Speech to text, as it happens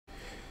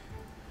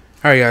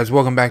Alright guys,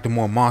 welcome back to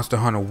more Monster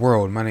Hunter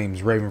World. My name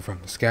is Raven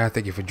from the Sky.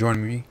 Thank you for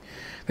joining me.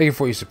 Thank you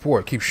for your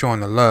support. Keep showing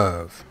the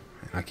love.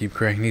 And I keep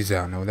cranking these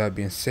out. Now with that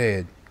being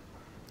said,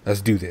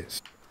 let's do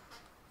this.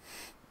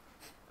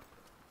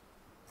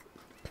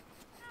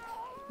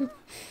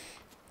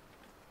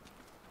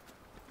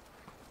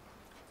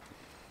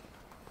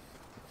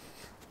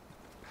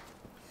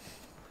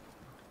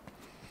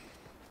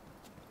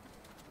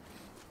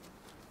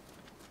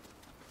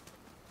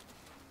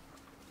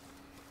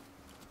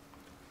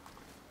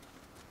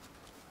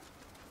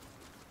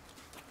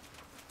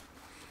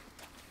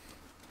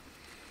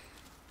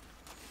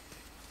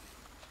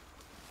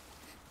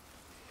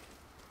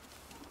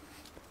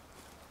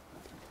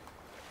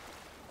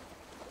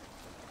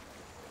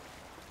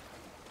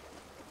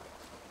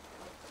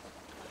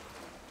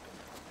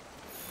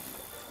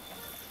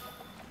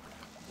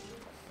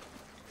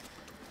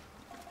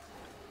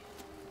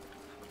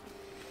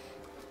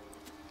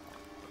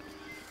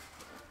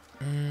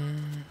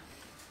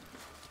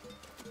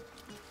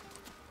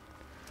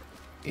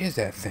 Is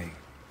that thing?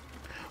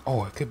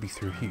 Oh, it could be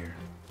through here.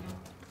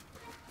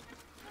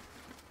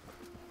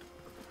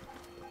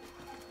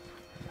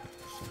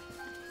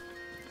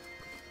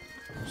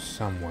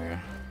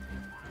 Somewhere.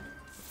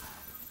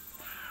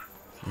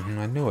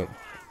 I knew it.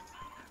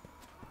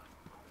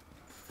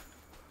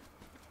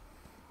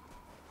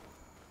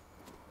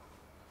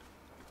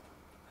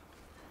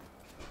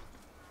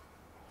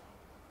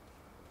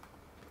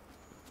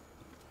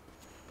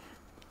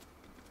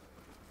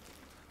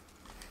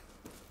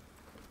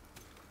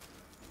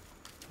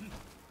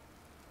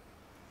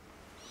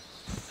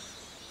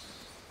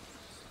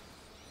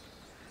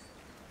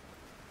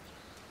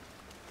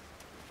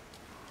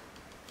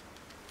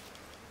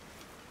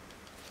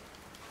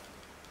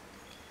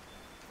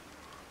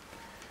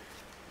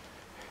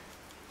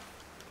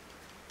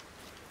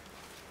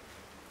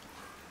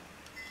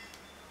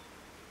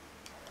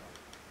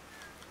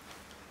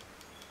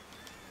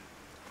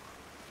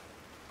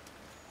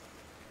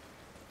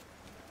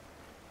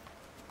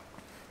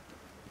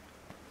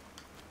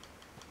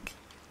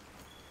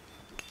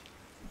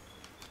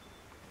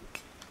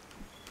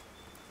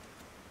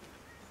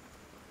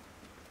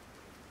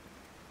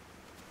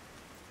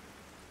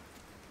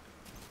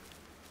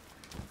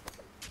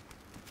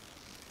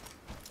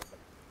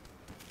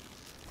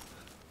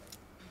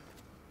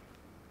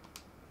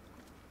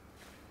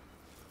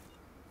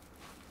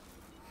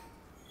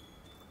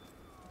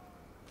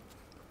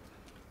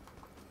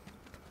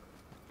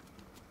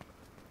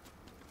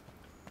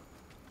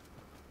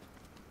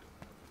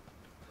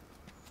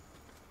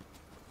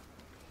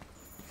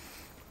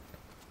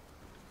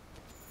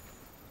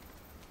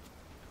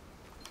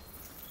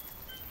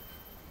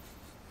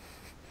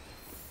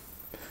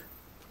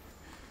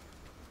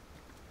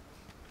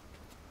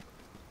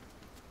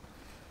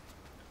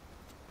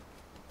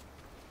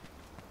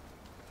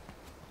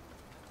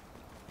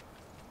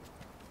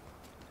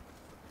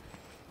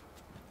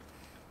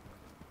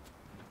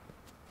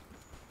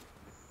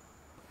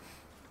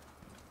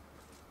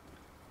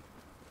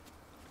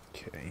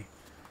 Okay.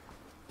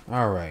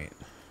 Alright.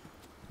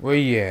 Where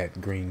you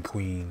at, Green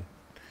Queen?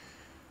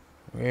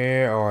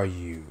 Where are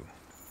you?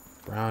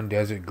 Brown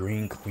Desert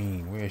Green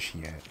Queen. Where is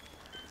she at?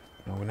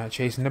 No, we're not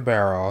chasing the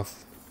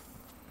Barroth.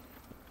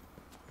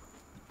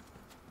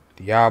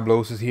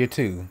 Diablos is here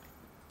too.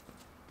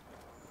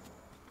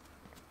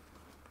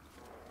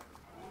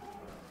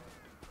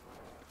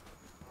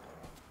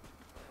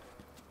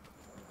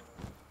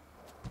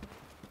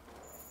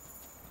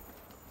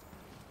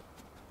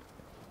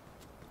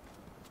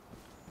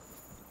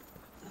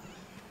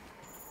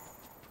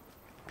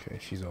 Okay,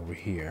 she's over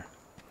here.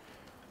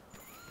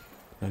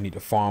 I need to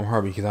farm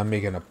her because I'm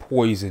making a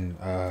poison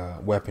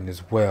weapon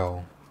as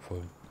well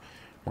for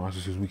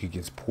monsters who's weak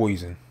against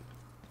poison.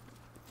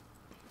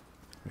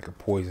 Make a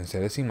poison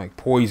set. It seemed like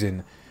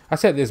poison, I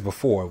said this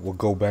before, will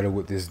go better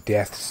with this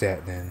death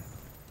set then.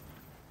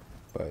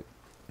 But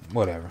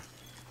whatever.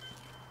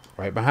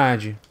 Right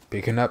behind you,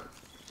 picking up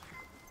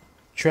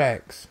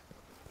tracks.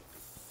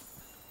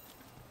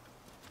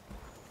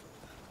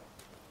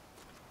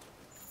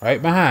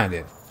 Right behind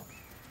it.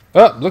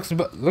 Up, looks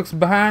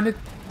behind it.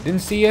 Didn't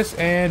see us,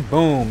 and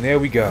boom, there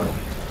we go.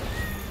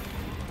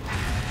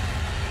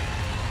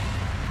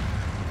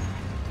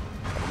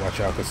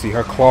 Watch out, cause see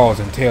her claws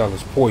and tail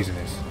is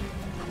poisonous.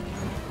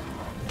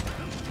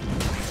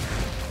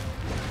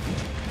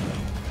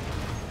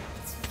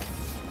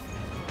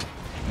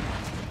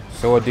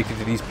 So addicted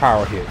to these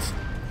power hits.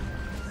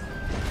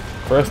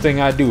 First thing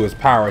I do is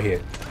power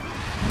hit.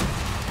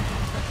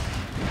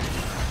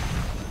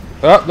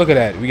 Oh, look at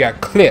that. We got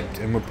clipped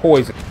and we're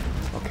poisoned.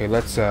 Okay,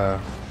 let's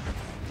got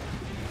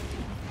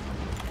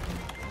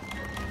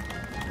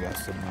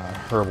some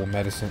herbal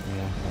medicine.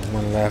 Yeah,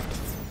 one left.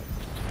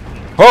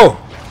 Oh!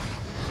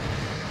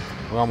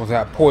 We almost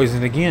got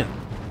poisoned again.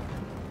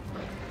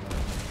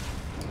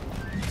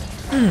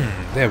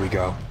 There we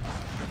go.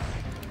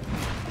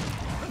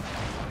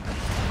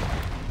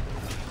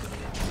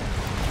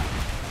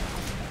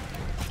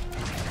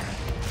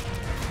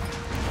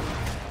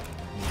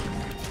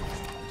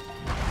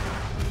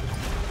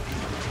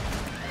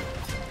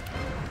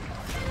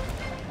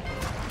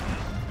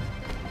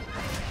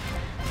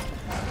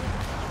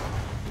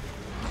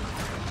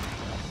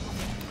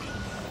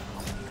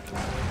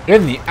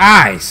 In the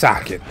eye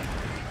socket.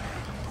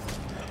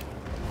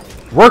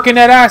 Working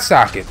that eye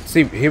socket.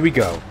 See, here we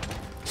go.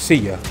 See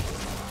ya.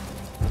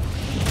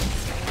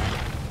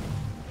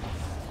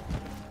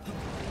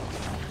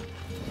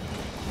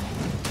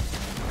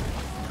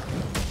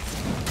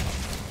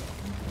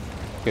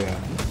 Look at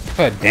that. Look at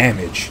that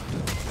damage.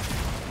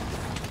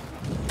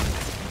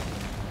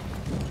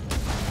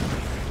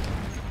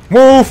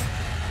 Move!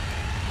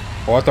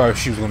 Oh, I thought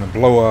she was gonna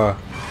blow a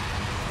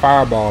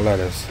fireball at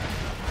us.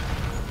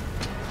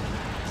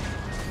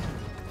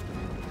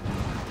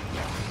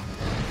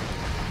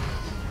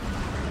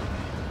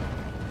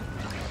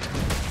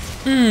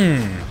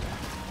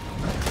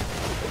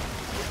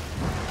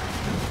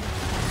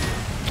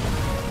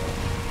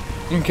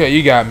 Okay,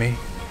 you got me.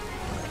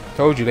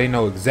 Told you they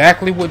know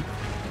exactly what.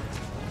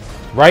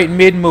 Right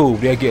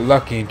mid-move, they'll get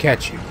lucky and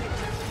catch you.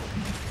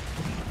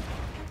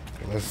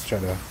 Okay, let's try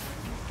to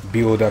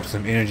build up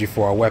some energy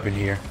for our weapon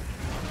here.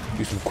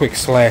 Do some quick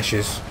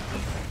slashes.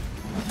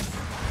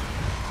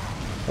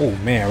 Oh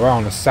man, right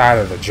on the side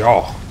of the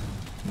jaw.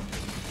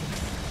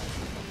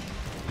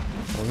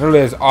 Well,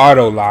 there's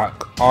auto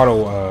lock,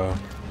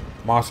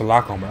 monster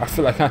lock on, but I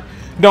feel like I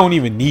don't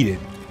even need it.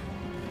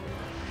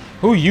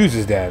 Who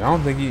uses that? I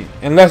don't think you,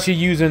 unless you're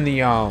using the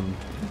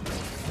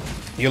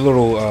your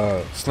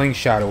little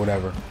slingshot or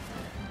whatever,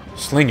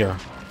 slinger.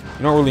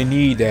 You don't really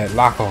need that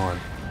lock on,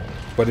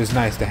 but it's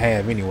nice to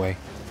have anyway.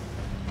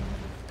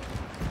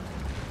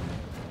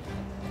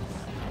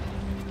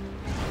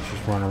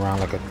 She's running around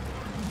like a.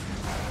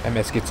 That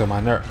mess gets on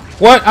my nerve.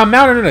 What? I'm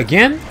mounting it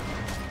again?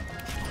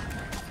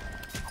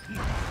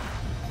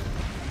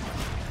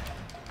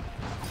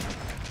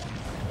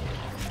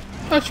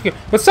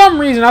 For some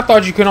reason, I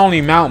thought you could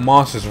only mount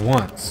monsters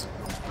once.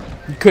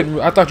 You couldn't.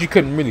 I thought you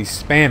couldn't really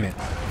spam it.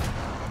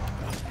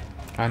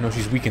 I know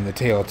she's weak in the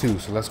tail too,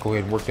 so let's go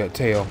ahead and work that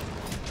tail.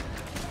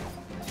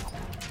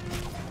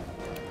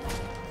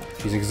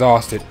 She's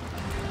exhausted.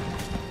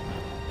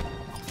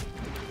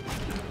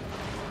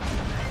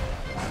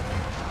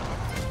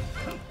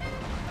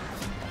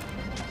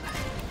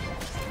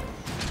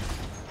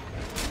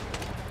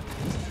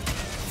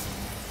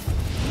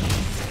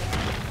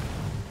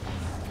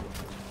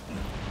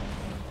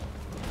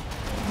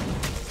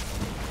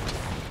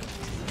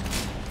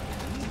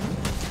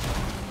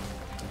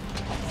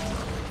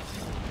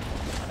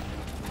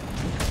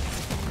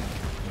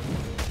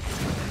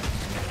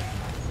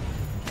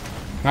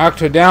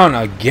 Knocked her down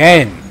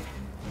again.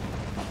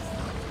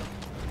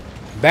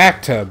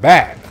 Back to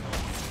back.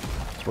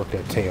 Let's work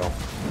that tail.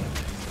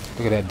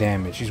 Look at that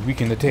damage. She's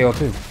weak in the tail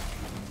too.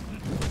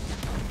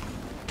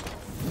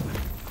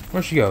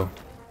 Where'd she go?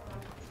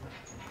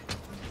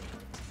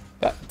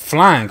 That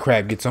flying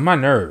crap gets on my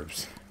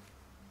nerves.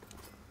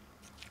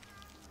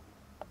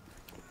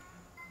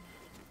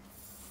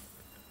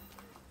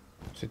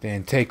 Sit there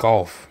and take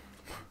off.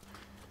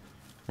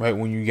 Right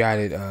when you got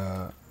it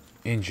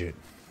injured.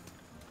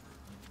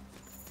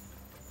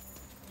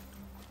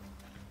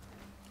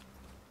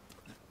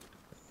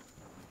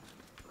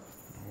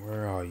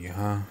 Where are you,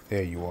 huh?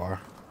 There you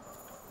are.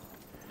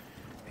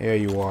 There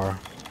you are.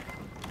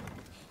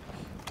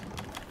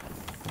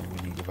 Oh,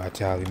 we need the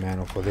Vitality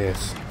Mantle for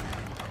this.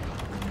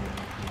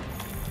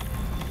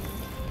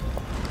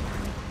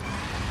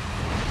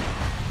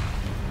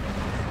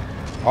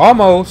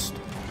 Almost.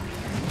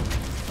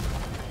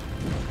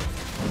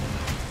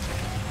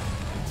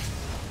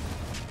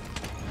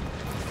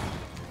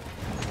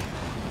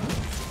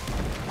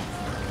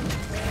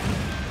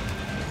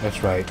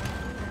 That's right.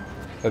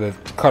 Gotta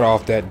cut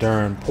off that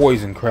darn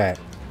poison crap.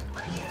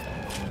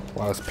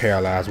 While it's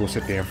paralyzed, we'll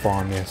sit there and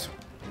farm this.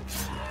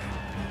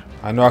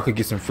 I know I could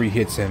get some free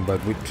hits in,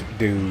 but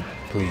dude,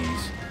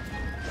 please.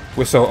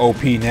 We're so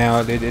OP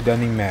now, it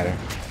doesn't even matter.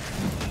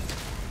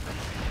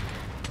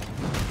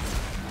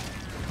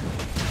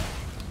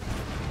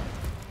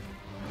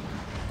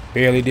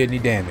 Barely did any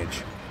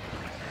damage.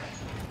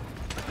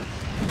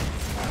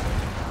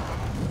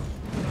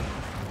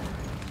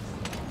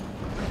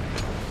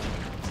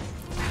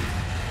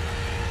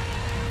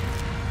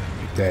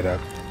 That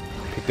up.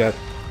 Pick that.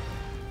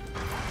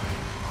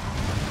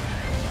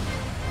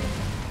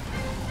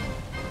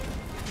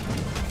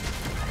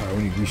 Alright,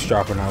 we need to be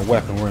sharpen our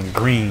weapon. We're in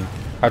green.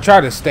 I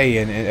try to stay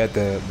in at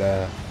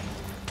the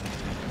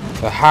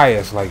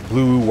highest, like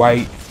blue,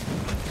 white,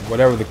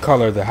 whatever the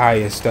color, the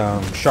highest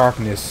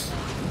sharpness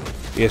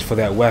is for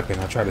that weapon.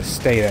 I try to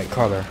stay that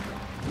color.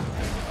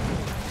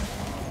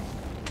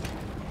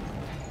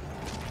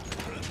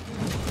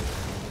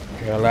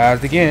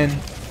 Paralyzed again.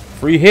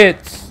 Free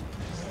hits.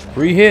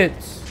 Free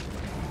hits.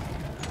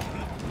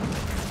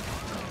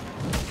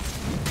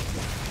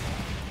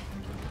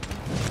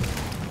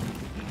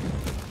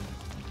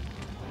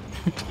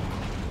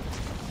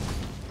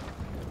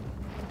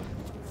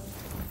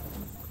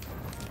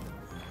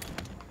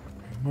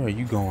 Where are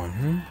you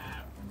going,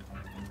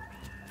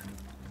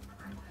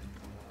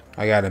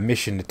 I got a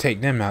mission to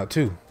take them out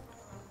too.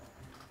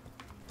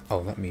 Oh,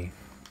 let me.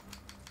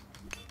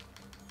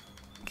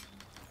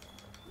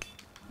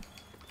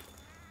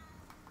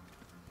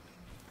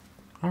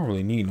 I don't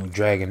really need no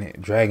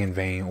dragon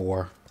vein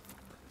ore.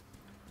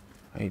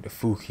 I need the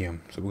Fukium,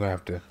 so we're gonna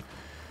have to.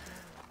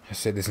 I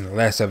said this in the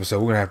last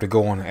episode. We're gonna have to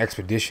go on an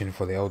expedition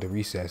for the Elder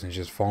Recess and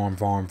just farm.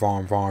 So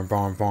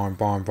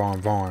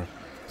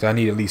I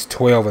need at least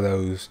 12 of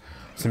those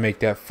to make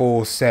that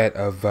full set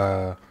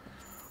of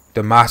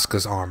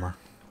Damascus armor.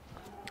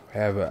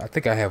 I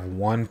think I have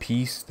one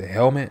piece, the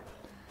helmet.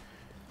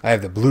 I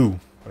have the blue,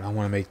 but I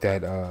want to make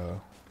that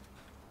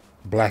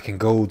black and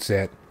gold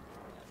set.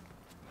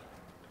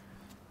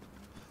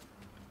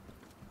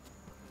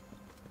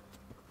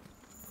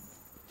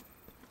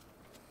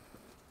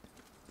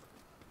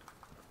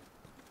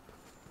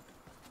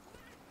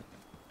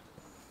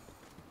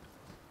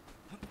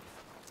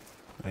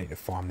 I need to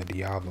farm the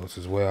Diablos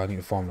as well. I need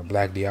to farm the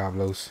black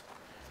Diablos.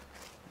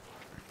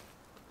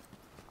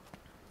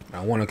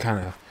 I want to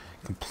kind of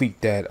complete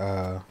that.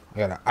 I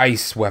got an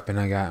ice weapon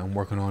I'm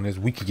working on. It's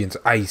weak against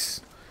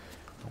ice.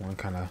 I want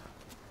to kind of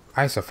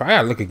ice or fire. I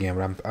gotta look again,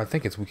 but I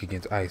think it's weak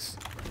against ice.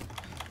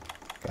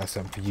 Got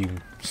something for you,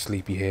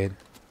 sleepyhead.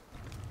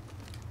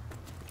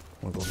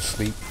 Want to go to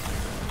sleep?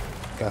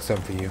 Got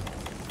something for you.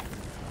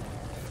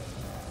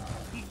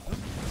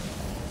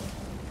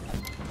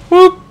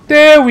 Whoop!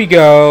 There we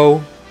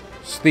go.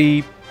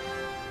 Sleep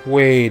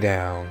way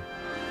down.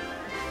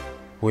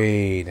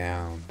 Way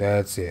down.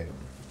 That's it.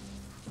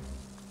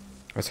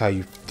 That's how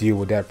you deal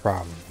with that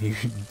problem. You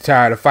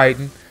tired of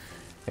fighting?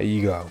 There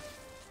you go.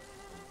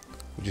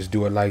 We just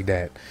do it like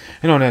that.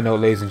 And on that note,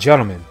 ladies and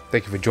gentlemen,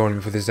 thank you for joining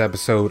me for this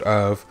episode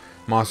of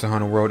Monster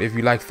Hunter World. If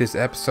you liked this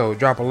episode,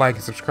 drop a like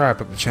and subscribe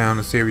to help the channel and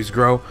the series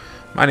grow.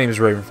 My name is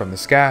Raven from the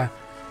Sky.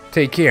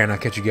 Take care, and I'll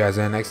catch you guys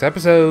in the next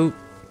episode.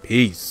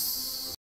 Peace.